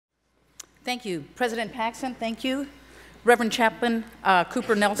Thank you. President Paxson, thank you. Reverend Chaplain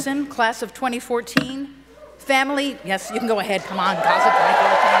Cooper Nelson, class of 2014. Family, yes, you can go ahead, come on, class of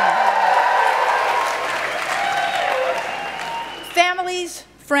 2014. Families,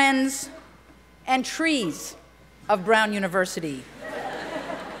 friends, and trees of Brown University.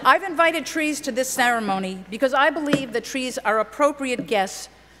 I've invited trees to this ceremony because I believe that trees are appropriate guests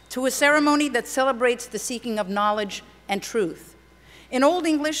to a ceremony that celebrates the seeking of knowledge and truth. In Old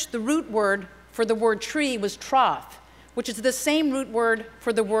English, the root word for the word tree was troth, which is the same root word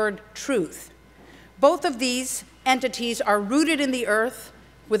for the word truth. Both of these entities are rooted in the earth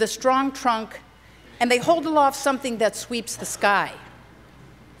with a strong trunk, and they hold aloft something that sweeps the sky.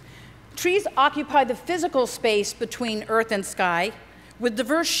 Trees occupy the physical space between earth and sky with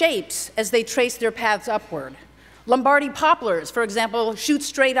diverse shapes as they trace their paths upward. Lombardy poplars, for example, shoot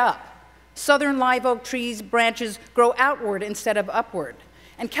straight up. Southern live oak trees' branches grow outward instead of upward.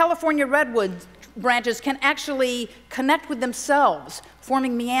 And California redwood branches can actually connect with themselves,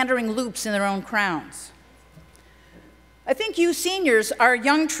 forming meandering loops in their own crowns. I think you seniors are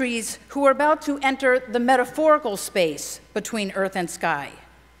young trees who are about to enter the metaphorical space between earth and sky.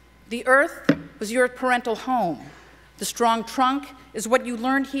 The earth was your parental home. The strong trunk is what you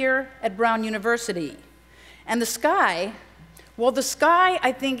learned here at Brown University. And the sky, well, the sky,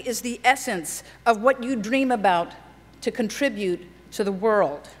 I think, is the essence of what you dream about to contribute to the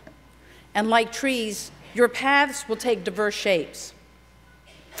world. And like trees, your paths will take diverse shapes.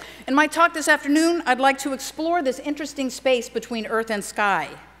 In my talk this afternoon, I'd like to explore this interesting space between earth and sky.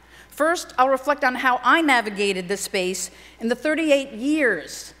 First, I'll reflect on how I navigated this space in the 38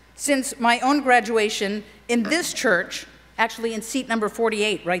 years since my own graduation in this church, actually in seat number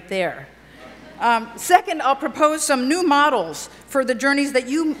 48 right there. Second, I'll propose some new models for the journeys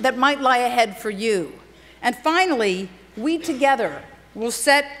that might lie ahead for you. And finally, we together will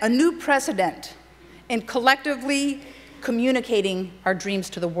set a new precedent in collectively communicating our dreams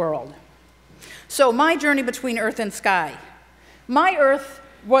to the world. So my journey between earth and sky. My earth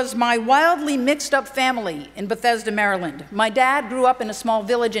was my wildly mixed up family in Bethesda, Maryland. My dad grew up in a small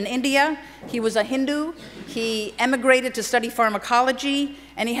village in India. He was a Hindu. He emigrated to study pharmacology,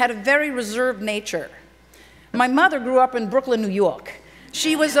 and he had a very reserved nature. My mother grew up in Brooklyn, New York.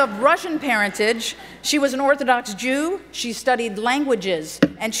 She was of Russian parentage. She was an Orthodox Jew. She studied languages,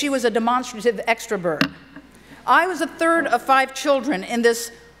 and she was a demonstrative extrovert. I was a third of 5 children in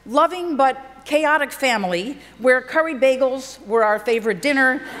this loving but chaotic family where curried bagels were our favorite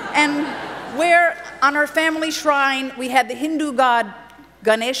dinner, and where on our family shrine we had the Hindu god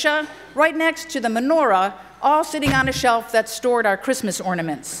Ganesha right next to the menorah, all sitting on a shelf that stored our Christmas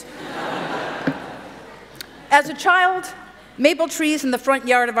ornaments. As a child, maple trees in the front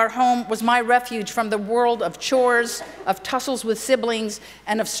yard of our home was my refuge from the world of chores, of tussles with siblings,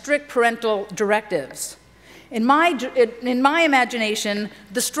 and of strict parental directives. In my imagination,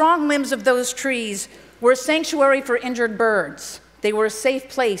 the strong limbs of those trees were a sanctuary for injured birds. They were a safe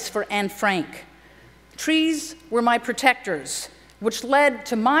place for Anne Frank. Trees were my protectors, which led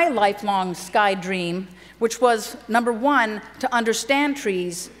to my lifelong sky dream, which was, number 1, to understand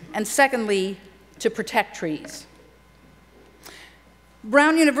trees, and secondly, to protect trees.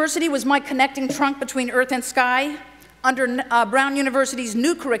 Brown University was my connecting trunk between earth and sky. Under Brown University's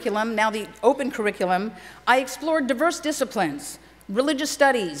new curriculum, now the open curriculum, I explored diverse disciplines: religious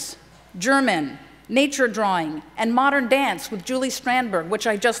studies, German, nature drawing, and modern dance with Julie Strandberg, which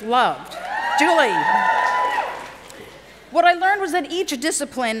I just loved. Julie! What I learned was that each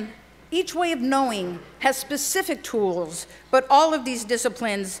discipline, each way of knowing, has specific tools, but all of these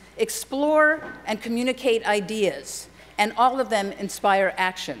disciplines explore and communicate ideas, and all of them inspire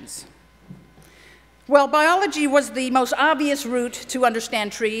actions. Well, biology was the most obvious route to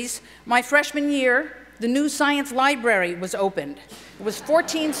understand trees. My freshman year, the new science library was opened. It was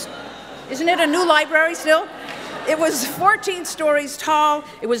 14, isn't it a new library still? It was 14 stories tall,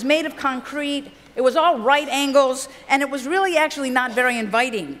 it was made of concrete, it was all right angles, and it was really actually not very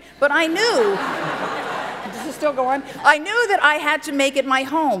inviting. But I knew, does it still go on? I knew that I had to make it my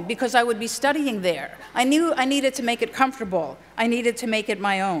home because I would be studying there. I knew I needed to make it comfortable. I needed to make it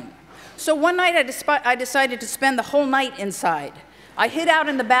my own. So one night I decided to spend the whole night inside. I hid out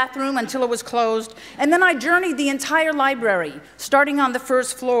in the bathroom until it was closed, and then I journeyed the entire library, starting on the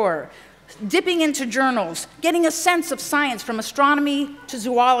first floor, dipping into journals, getting a sense of science from astronomy to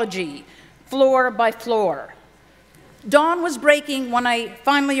zoology, floor by floor. Dawn was breaking when I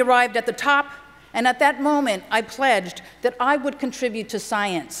finally arrived at the top, and at that moment I pledged that I would contribute to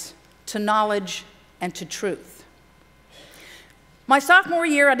science, to knowledge, and to truth. My sophomore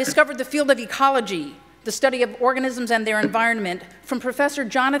year, I discovered the field of ecology, the study of organisms and their environment, from Professor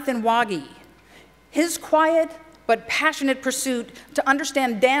Jonathan Waggy. His quiet but passionate pursuit to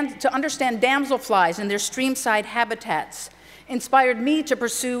understand damselflies and their streamside habitats inspired me to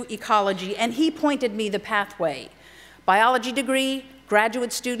pursue ecology, and he pointed me the pathway. Biology degree,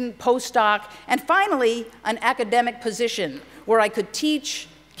 graduate student, postdoc, and finally, an academic position where I could teach,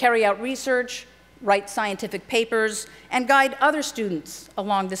 carry out research, write scientific papers, and guide other students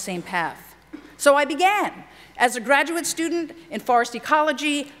along the same path. So I began as a graduate student in forest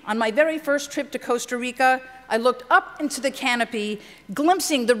ecology. On my very first trip to Costa Rica, I looked up into the canopy,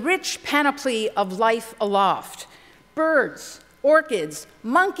 glimpsing the rich panoply of life aloft. Birds, orchids,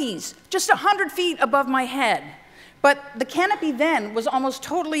 monkeys, just 100 feet above my head. But the canopy then was almost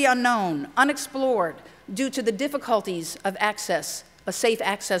totally unknown, unexplored, due to the difficulties of access, a safe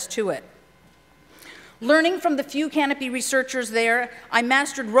access to it. Learning from the few canopy researchers there, I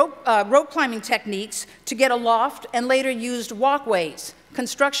mastered rope climbing techniques to get aloft and later used walkways,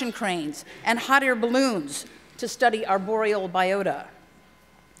 construction cranes, and hot air balloons to study arboreal biota.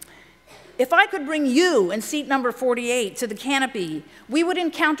 If I could bring you in seat number 48 to the canopy, we would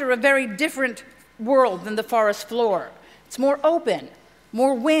encounter a very different world than the forest floor. It's more open,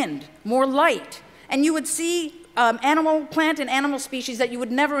 more wind, more light, and you would see plant and animal species that you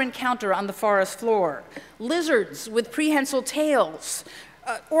would never encounter on the forest floor. Lizards with prehensile tails,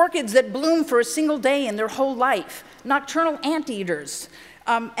 orchids that bloom for a single day in their whole life, nocturnal anteaters.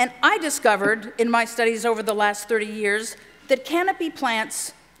 And I discovered in my studies over the last 30 years that canopy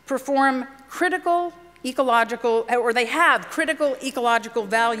plants perform critical ecological, or they have critical ecological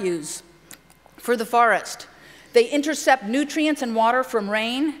values for the forest. They intercept nutrients and water from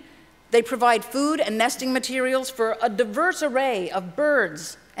rain. They provide food and nesting materials for a diverse array of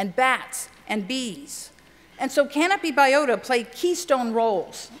birds and bats and bees. And so canopy biota play keystone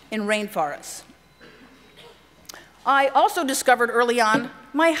roles in rainforests. I also discovered early on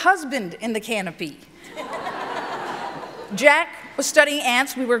my husband in the canopy. Jack was studying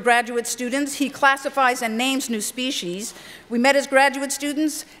ants. We were graduate students. He classifies and names new species. We met as graduate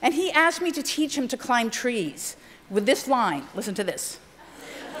students, and he asked me to teach him to climb trees with this line. Listen to this.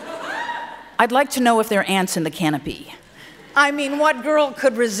 I'd like to know if there are ants in the canopy. I mean, what girl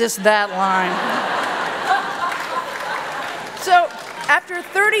could resist that line? So, after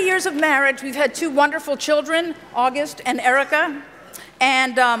 30 years of marriage, we've had 2 wonderful children, August and Erica.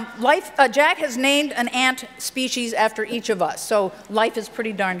 And Jack has named an ant species after each of us, so life is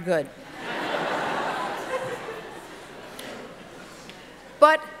pretty darn good.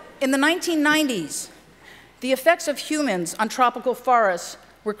 But in the 1990s, the effects of humans on tropical forests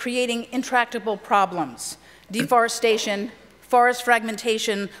were creating intractable problems: deforestation, forest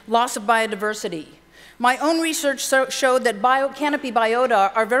fragmentation, loss of biodiversity. My own research showed that canopy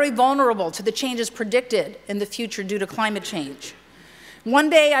biota are very vulnerable to the changes predicted in the future due to climate change.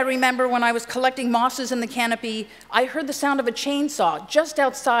 One day, I remember when I was collecting mosses in the canopy, I heard the sound of a chainsaw just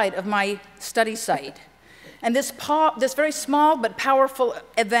outside of my study site. And this very small but powerful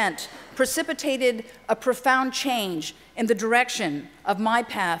event precipitated a profound change in the direction of my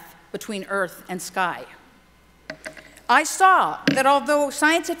path between earth and sky. I saw that although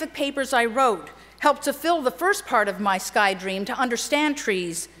scientific papers I wrote helped to fill the first part of my sky dream to understand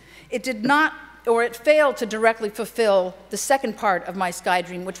trees, it did not, or it failed to directly fulfill the second part of my sky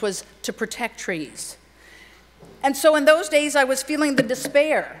dream, which was to protect trees. And so in those days, I was feeling the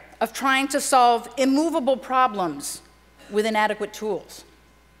despair of trying to solve immovable problems with inadequate tools.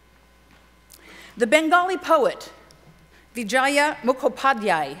 The Bengali poet Vijaya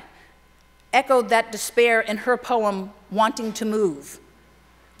Mukhopadhyay echoed that despair in her poem, Wanting to Move.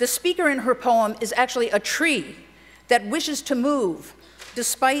 The speaker in her poem is actually a tree that wishes to move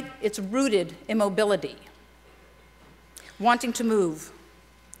despite its rooted immobility. Wanting to move.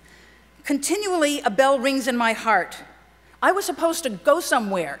 Continually, a bell rings in my heart. I was supposed to go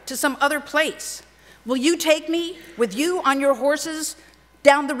somewhere, to some other place. Will you take me with you on your horses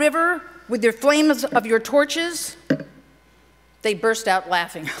down the river with your flames of your torches? They burst out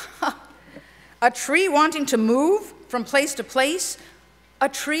laughing. A tree wanting to move from place to place? A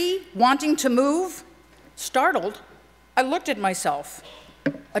tree wanting to move? Startled, I looked at myself.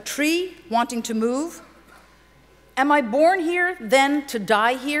 A tree wanting to move? Am I born here then to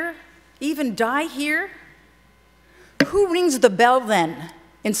die here? Even die here? Who rings the bell then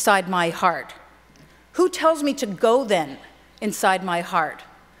inside my heart? Who tells me to go then inside my heart?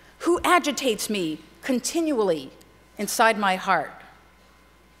 Who agitates me continually inside my heart?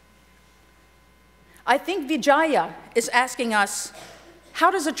 I think Vijaya is asking us,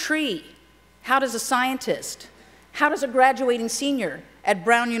 how does a tree, how does a scientist, how does a graduating senior at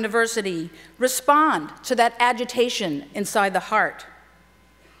Brown University respond to that agitation inside the heart?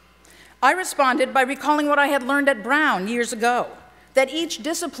 I responded by recalling what I had learned at Brown years ago, that each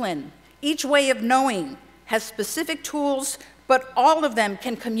discipline, each way of knowing has specific tools, but all of them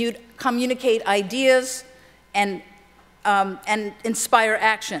can communicate ideas and inspire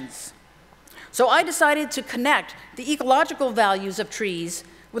actions. So I decided to connect the ecological values of trees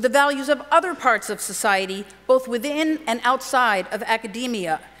with the values of other parts of society, both within and outside of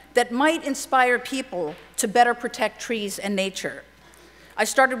academia, that might inspire people to better protect trees and nature. I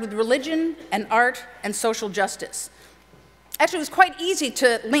started with religion and art and social justice. Actually, it was quite easy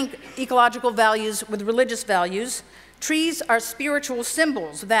to link ecological values with religious values. Trees are spiritual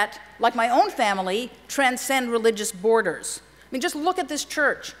symbols that, like my own family, transcend religious borders. I mean, just look at this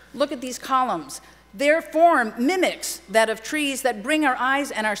church, look at these columns. Their form mimics that of trees that bring our eyes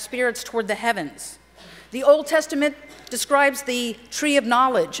and our spirits toward the heavens. The Old Testament describes the tree of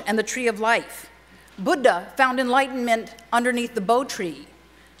knowledge and the tree of life. Buddha found enlightenment underneath the bo tree.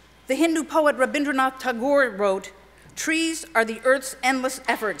 The Hindu poet Rabindranath Tagore wrote, "Trees are the earth's endless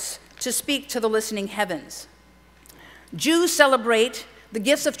efforts to speak to the listening heavens." Jews celebrate the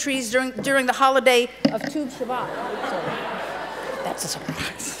gifts of trees during the holiday of Tu B'Shvat. Sorry. That's a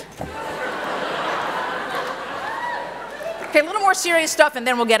surprise. Okay, a little more serious stuff, and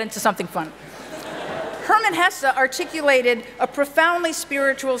then we'll get into something fun. Hermann Hesse articulated a profoundly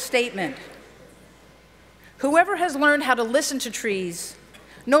spiritual statement. Whoever has learned how to listen to trees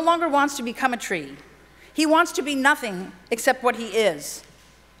no longer wants to become a tree. He wants to be nothing except what he is.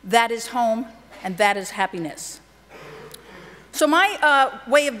 That is home, and that is happiness. So my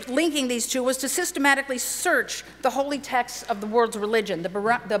way of linking these two was to systematically search the holy texts of the world's religion,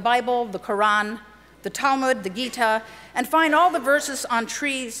 the Bible, the Quran, the Talmud, the Gita, and find all the verses on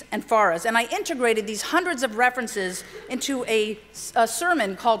trees and forests. And I integrated these hundreds of references into a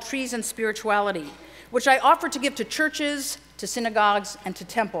sermon called Trees and Spirituality, which I offered to give to churches, to synagogues, and to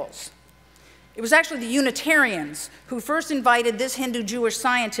temples. It was actually the Unitarians who first invited this Hindu-Jewish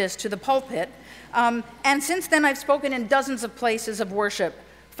scientist to the pulpit, and since then I've spoken in dozens of places of worship,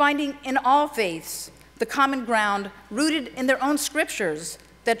 finding in all faiths the common ground rooted in their own scriptures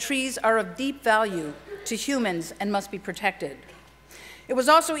that trees are of deep value to humans and must be protected. It was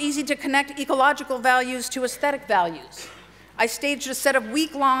also easy to connect ecological values to aesthetic values. I staged a set of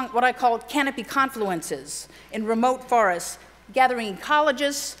week-long, what I called canopy confluences in remote forests, gathering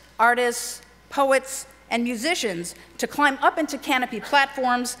ecologists, artists, poets, and musicians to climb up into canopy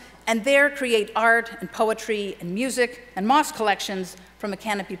platforms and there create art and poetry and music and moss collections from a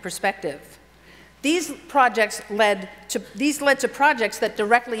canopy perspective. These led to projects that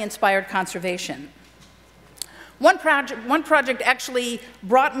directly inspired conservation. One project actually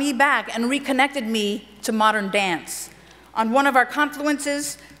brought me back and reconnected me to modern dance. On one of our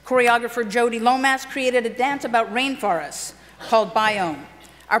confluences, choreographer Jody Lomas created a dance about rainforests called Biome.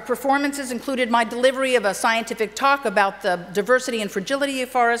 Our performances included my delivery of a scientific talk about the diversity and fragility of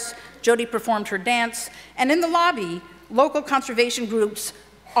forests. Jody performed her dance, and in the lobby, local conservation groups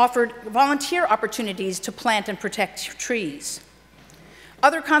offered volunteer opportunities to plant and protect trees.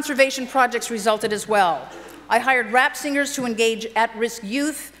 Other conservation projects resulted as well. I hired rap singers to engage at-risk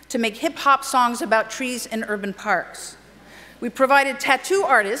youth to make hip-hop songs about trees in urban parks. We provided tattoo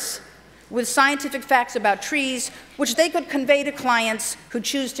artists with scientific facts about trees, which they could convey to clients who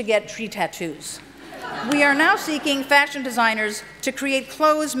choose to get tree tattoos. We are now seeking fashion designers to create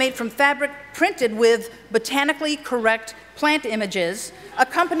clothes made from fabric printed with botanically correct plant images,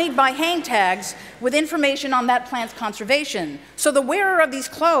 accompanied by hang tags with information on that plant's conservation. So the wearer of these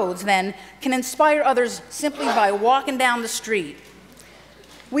clothes then can inspire others simply by walking down the street.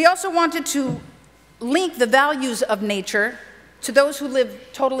 We also wanted to link the values of nature to those who live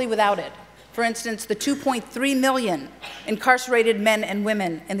totally without it. For instance, the 2.3 million incarcerated men and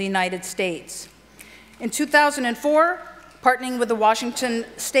women in the United States. In 2004, partnering with the Washington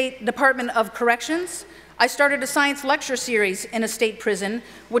State Department of Corrections, I started a science lecture series in a state prison,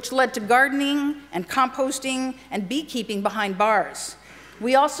 which led to gardening and composting and beekeeping behind bars.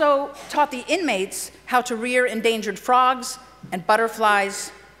 We also taught the inmates how to rear endangered frogs and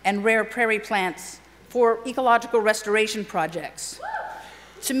butterflies and rare prairie plants for ecological restoration projects.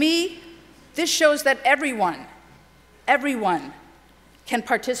 To me, this shows that everyone can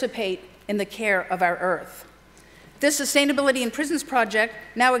participate in the care of our earth. This Sustainability in Prisons project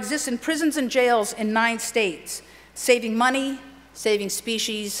now exists in prisons and jails in 9 states, saving money, saving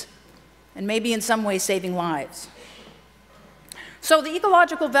species, and maybe in some ways saving lives. So the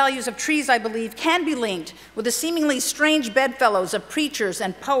ecological values of trees, I believe, can be linked with the seemingly strange bedfellows of preachers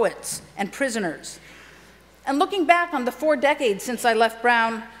and poets and prisoners. And looking back on the 4 decades since I left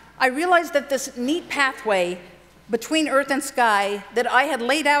Brown, I realized that this neat pathway between earth and sky that I had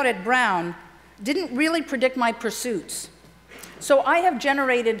laid out at Brown didn't really predict my pursuits. So I have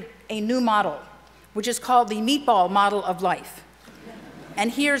generated a new model, which is called the meatball model of life.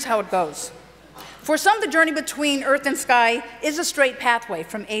 And here's how it goes. For some, the journey between earth and sky is a straight pathway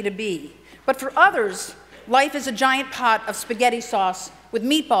from A to B. But for others, life is a giant pot of spaghetti sauce with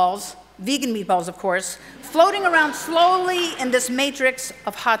meatballs, vegan meatballs of course, floating around slowly in this matrix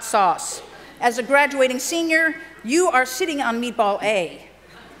of hot sauce. As a graduating senior, you are sitting on meatball A.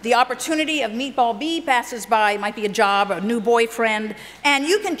 The opportunity of meatball B passes by, might be a job, a new boyfriend, and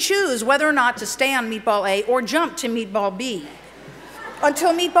you can choose whether or not to stay on meatball A or jump to meatball B.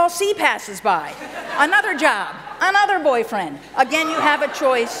 Until meatball C passes by. Another job, another boyfriend. Again, you have a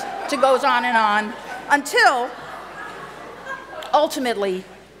choice. It goes on, until ultimately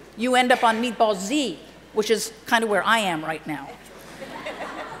you end up on meatball Z, which is kind of where I am right now.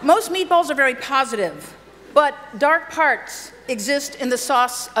 Most meatballs are very positive, but dark parts exist in the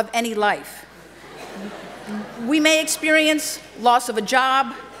sauce of any life. We may experience loss of a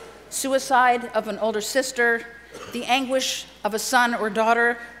job, suicide of an older sister, the anguish of a son or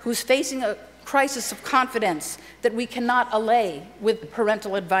daughter who's facing a crisis of confidence that we cannot allay with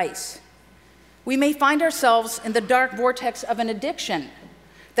parental advice. We may find ourselves in the dark vortex of an addiction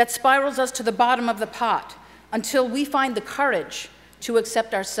that spirals us to the bottom of the pot until we find the courage to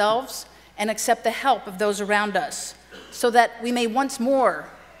accept ourselves and accept the help of those around us so that we may once more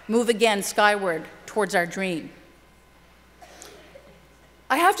move again skyward towards our dream.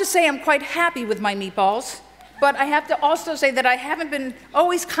 I have to say I'm quite happy with my meatballs, but I have to also say that I haven't been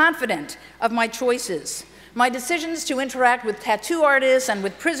always confident of my choices. My decisions to interact with tattoo artists and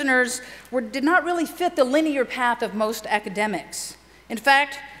with prisoners did not really fit the linear path of most academics. In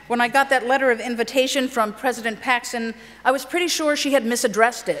fact, when I got that letter of invitation from President Paxson, I was pretty sure she had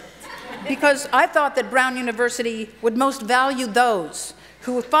misaddressed it, because I thought that Brown University would most value those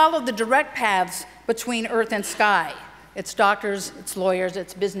who followed the direct paths between earth and sky. It's doctors, it's lawyers,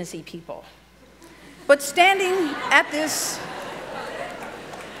 it's businessy people. But standing at this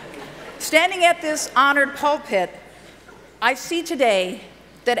honored pulpit, I see today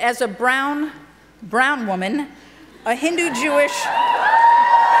that as a brown woman, a Hindu-Jewish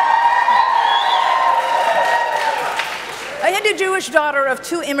daughter of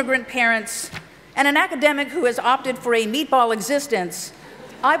 2 immigrant parents, and an academic who has opted for a meatball existence,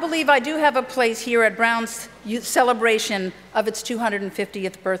 I believe I do have a place here at Brown's celebration of its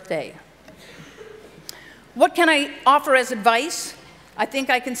 250th birthday. What can I offer as advice? I think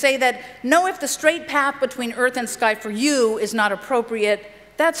I can say that know if the straight path between earth and sky for you is not appropriate,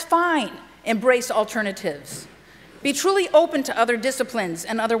 that's fine. Embrace alternatives. Be truly open to other disciplines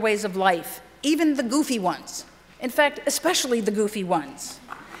and other ways of life, even the goofy ones. In fact, especially the goofy ones.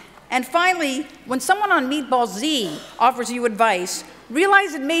 And finally, when someone on Meatball Z offers you advice,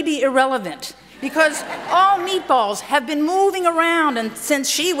 realize it may be irrelevant, because all meatballs have been moving around since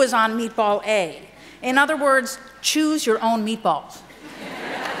she was on Meatball A. In other words, choose your own meatballs.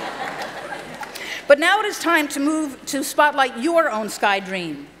 But now it is time to move to spotlight your own sky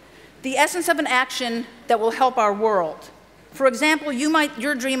dream, the essence of an action that will help our world. For example,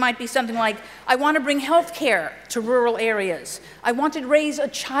 your dream might be something like, I want to bring health care to rural areas. I want to raise a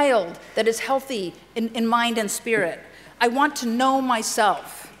child that is healthy in mind and spirit. I want to know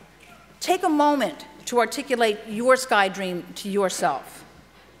myself. Take a moment to articulate your sky dream to yourself.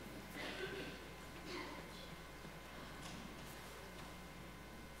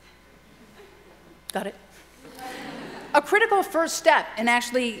 Got it? A critical first step in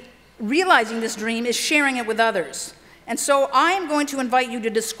actually realizing this dream is sharing it with others. And so I am going to invite you to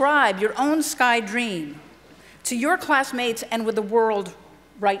describe your own sky dream to your classmates and with the world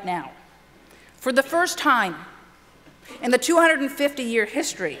right now. For the first time in the 250-year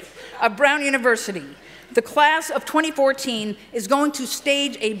history of Brown University, the class of 2014 is going to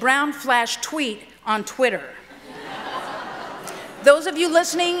stage a Brown Flash tweet on Twitter. Those of you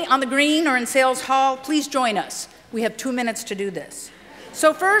listening on the green or in Sales Hall, please join us. We have 2 minutes to do this.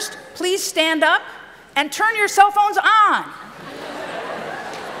 So first, please stand up and turn your cell phones on.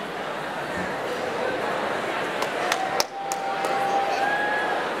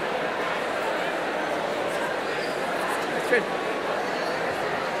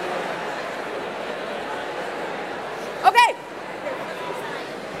 Okay.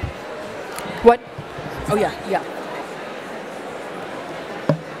 What? Oh, yeah.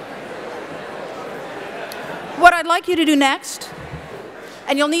 What I'd like you to do next,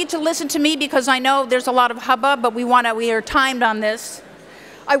 and you'll need to listen to me because I know there's a lot of hubbub, but we are timed on this.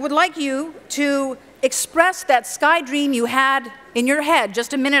 I would like you to express that sky dream you had in your head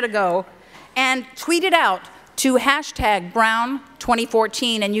just a minute ago and tweet it out to hashtag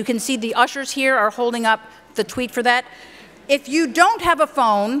Brown2014. And you can see the ushers here are holding up the tweet for that. If you don't have a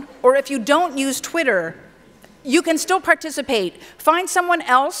phone or if you don't use Twitter, you can still participate. Find someone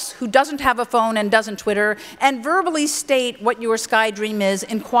else who doesn't have a phone and doesn't Twitter and verbally state what your sky dream is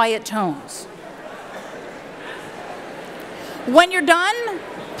in quiet tones. When you're done,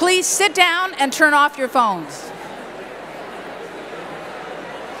 please sit down and turn off your phones.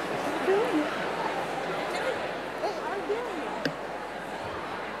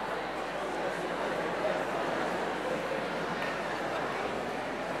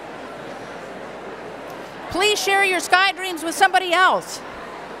 Please share your sky dreams with somebody else.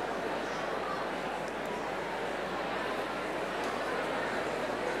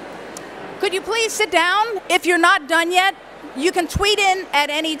 Could you please sit down? If you're not done yet, you can tweet in at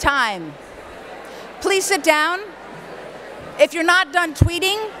any time. Please sit down. If you're not done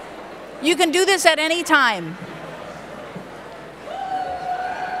tweeting, you can do this at any time.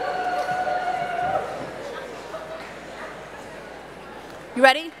 You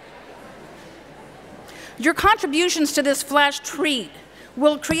ready? Your contributions to this flash tweet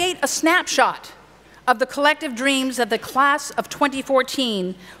will create a snapshot of the collective dreams that the class of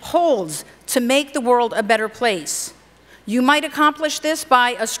 2014 holds to make the world a better place. You might accomplish this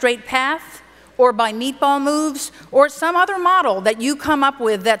by a straight path, or by meatball moves, or some other model that you come up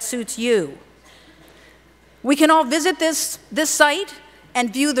with that suits you. We can all visit this site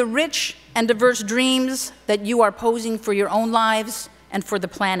and view the rich and diverse dreams that you are posing for your own lives and for the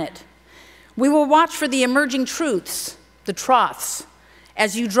planet. We will watch for the emerging truths, the troughs,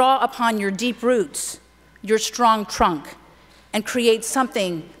 as you draw upon your deep roots, your strong trunk, and create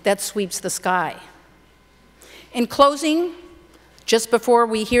something that sweeps the sky. In closing, just before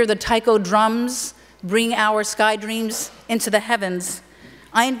we hear the taiko drums bring our sky dreams into the heavens,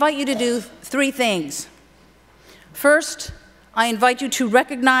 I invite you to do 3 things. First, I invite you to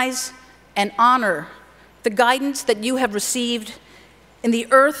recognize and honor the guidance that you have received in the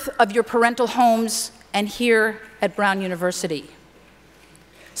earth of your parental homes and here at Brown University.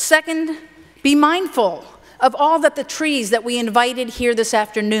 Second, be mindful of all that the trees that we invited here this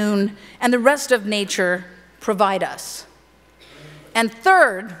afternoon and the rest of nature provide us. And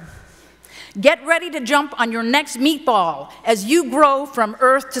third, get ready to jump on your next meatball as you grow from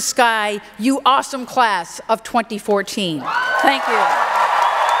earth to sky, you awesome class of 2014. Thank you.